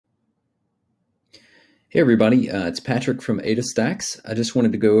Hey everybody, it's Patrick from Adastacks. I just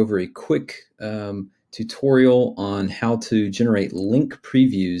wanted to go over a quick tutorial on how to generate link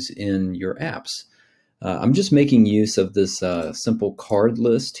previews in your apps. I'm just making use of this simple card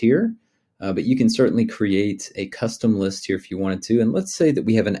list here, but you can certainly create a custom list here if you wanted to. And let's say that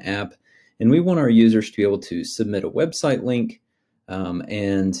we have an app and we want our users to be able to submit a website link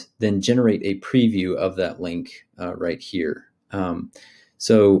and then generate a preview of that link right here.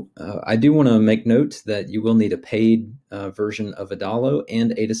 So I do want to make note that you will need a paid version of Adalo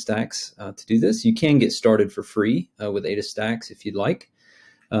and Adastacks to do this. You can get started for free with Adastacks if you'd like,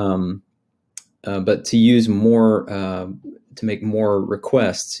 but to use more, to make more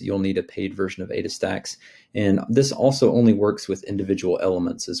requests, you'll need a paid version of Adastacks. And this also only works with individual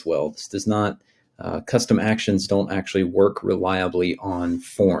elements as well. This does not, custom actions don't actually work reliably on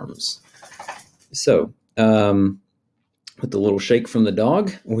forms. So, with a little shake from the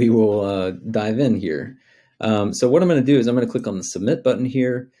dog, we will dive in here. So what I'm going to do is I'm going to click on the submit button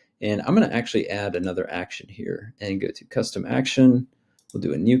here, and I'm going to actually add another action here and go to custom action. We'll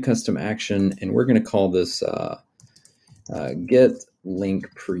do a new custom action, and we're going to call this get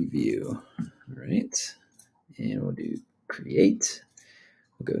link preview. All right, and we'll do create.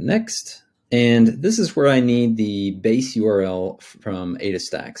 We'll go next. And this is where I need the base URL from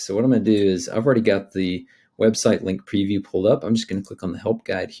Adastacks. So what I'm going to do is I've already got the website link preview pulled up. I'm just going to click on the help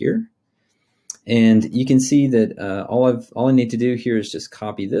guide here. And you can see that all I need to do here is just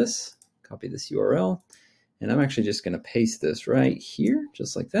copy this URL. And I'm actually just going to paste this right here,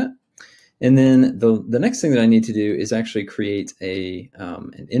 just like that. And then the next thing that I need to do is actually create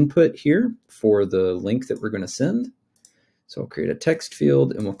an input here for the link that we're going to send. So I'll create a text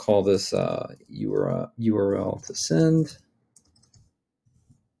field and we'll call this URL to send.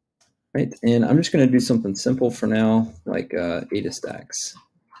 Right, and I'm just going to do something simple for now, like Adastacks,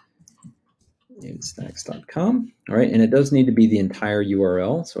 adastacks.com. All right, and it does need to be the entire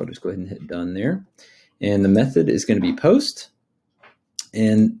URL, so I'll just go ahead and hit done there. And the method is going to be post,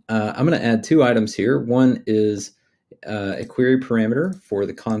 and I'm going to add two items here. One is a query parameter for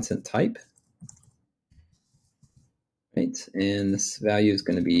the content type. Right, and this value is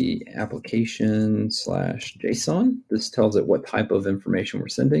going to be application/JSON. This tells it what type of information we're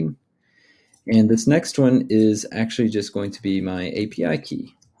sending. And this next one is actually just going to be my API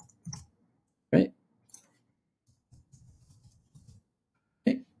key, right?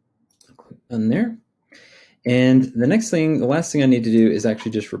 Okay, I'll click done there. And the last thing I need to do is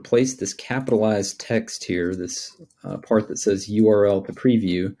actually just replace this capitalized text here, this part that says URL to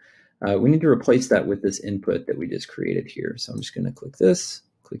preview. We need to replace that with this input that we just created here. So I'm just going to click this,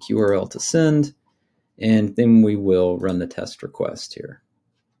 click URL to send, and then we will run the test request here.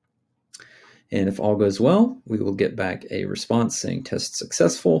 And if all goes well, we will get back a response saying test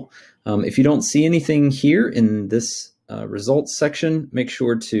successful. If you don't see anything here in this results section, make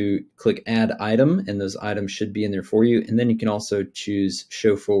sure to click add item, and those items should be in there for you. And then you can also choose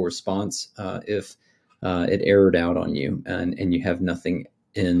show full response if it errored out on you and you have nothing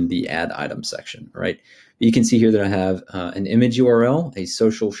in the add item section, right? You can see here that I have an image URL, a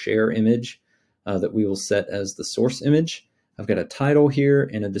social share image that we will set as the source image. I've got a title here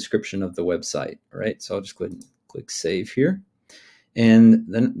and a description of the website, right? So I'll just go ahead and click save here. And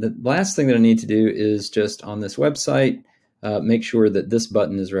then the last thing that I need to do is just on this website, make sure that this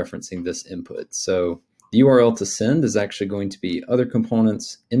button is referencing this input. So the URL to send is actually going to be other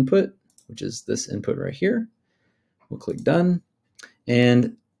components input, which is this input right here. We'll click done.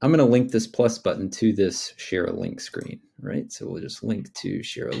 And I'm going to link this plus button to this share a link screen, right? So we'll just link to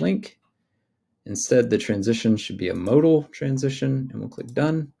share a link. Instead, the transition should be a modal transition, and we'll click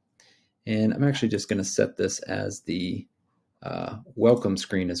done. And I'm actually just going to set this as the welcome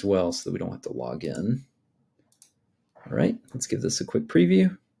screen as well so that we don't have to log in. All right, let's give this a quick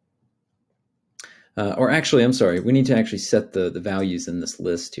preview. Or actually, I'm sorry, we need to actually set the values in this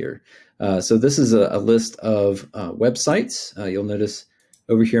list here. So this is a list of websites. You'll notice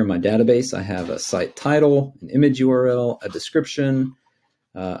over here in my database, I have a site title, an image URL, a description,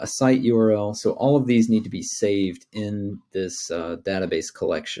 a site URL. So all of these need to be saved in this database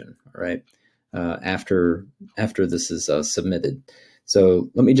collection, all right, after this is submitted.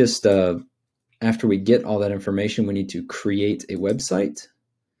 So let me just, after we get all that information, we need to create a website.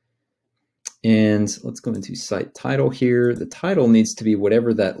 And let's go into site title here. The title needs to be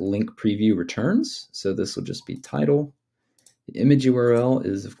whatever that link preview returns. So this will just be title. The image URL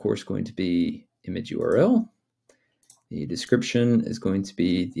is, of course, going to be image URL. The description is going to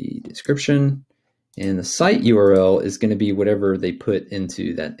be the description, and the site URL is going to be whatever they put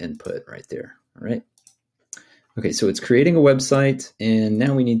into that input right there. All right. Okay, so it's creating a website, and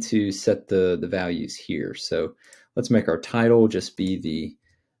now we need to set the values here. So let's make our title just be the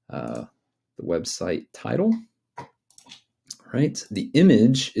website title. All right, the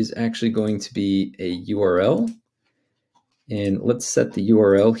image is actually going to be a URL. And let's set the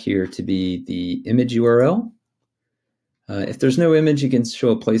URL here to be the image URL. If there's no image, you can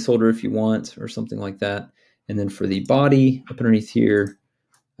show a placeholder if you want or something like that. And then for the body up underneath here,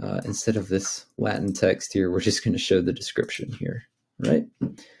 instead of this Latin text here, we're just going to show the description here, right?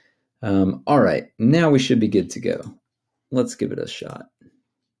 All right, now we should be good to go. Let's give it a shot.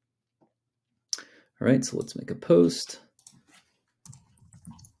 All right, so let's make a post.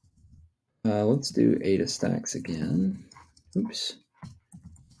 Let's do Adastacks again. Oops.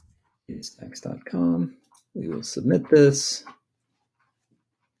 Adastacks.com. We will submit this.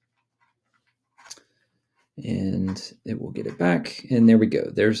 And it will get it back. And there we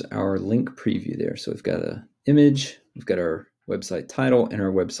go. There's our link preview there. So we've got an image, we've got our website title, and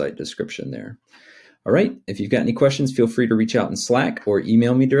our website description there. All right. If you've got any questions, feel free to reach out in Slack or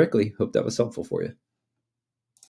email me directly. Hope that was helpful for you.